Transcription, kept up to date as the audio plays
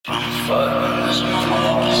Fuck, I'm losing my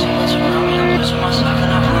mind. See what's around me, I'm losing myself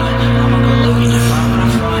and I'm blind. I'ma go looking to find what I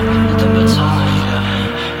find. Nothing but time,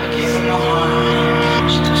 yeah. I gave her my heart.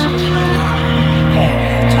 She took something of mine. Hey,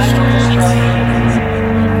 I don't destroy.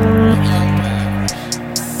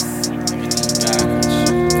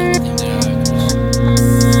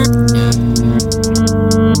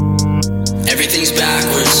 Everything's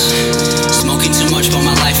backwards. Smoking too much, but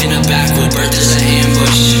my life in a backward. Birth is an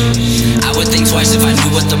ambush. I would think twice if I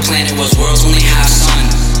knew what the planet was. World's only half sun.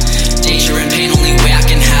 Danger and pain, only way I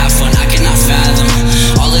can have fun. I cannot fathom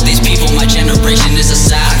all of these people. My generation is a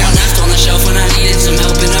sad. I got left on the shelf when I needed some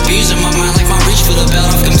help and abusing my mind like my reach for the belt.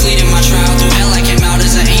 I've completed my trial through hell. I came out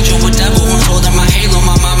as an angel with devil horns holding my halo.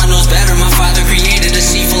 My mama knows better. My father created a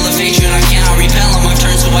sea full of hatred. I cannot repel them. I've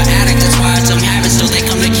turned to an addict. That's why I some habits till they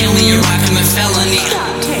come to kill me or I commit felony.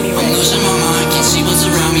 I'm losing my mind. Can't see what's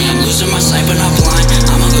around me. I'm losing my sight, but not blind.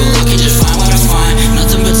 I'ma go look and just find what I find.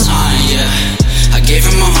 Nothing but time, yeah. I gave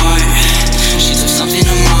her my heart. She took something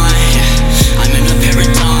of mine, yeah. I'm in a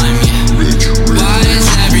paradigm, yeah. Why is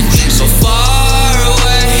everything so far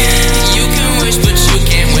away? You can wish, but you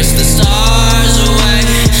can't wish the stars away.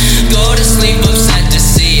 Go to sleep upset to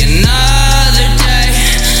see another day.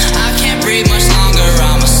 I can't breathe much longer,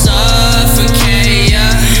 I'ma suffocate,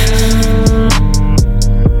 yeah.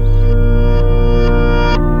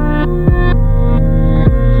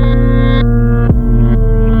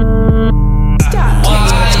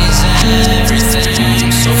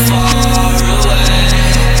 Everything so far away.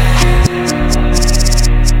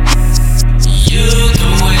 You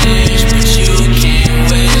can wish, but you can't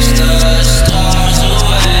wish the stars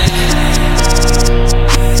away.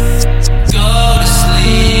 Go to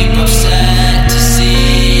sleep upset to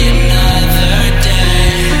see another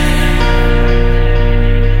day.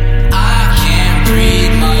 I can't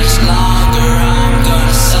breathe much longer, I'm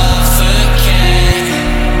gonna suffocate.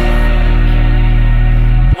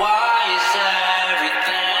 Why is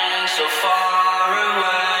everything so far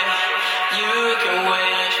away? You can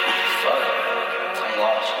wish. Fuck, I'm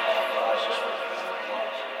lost.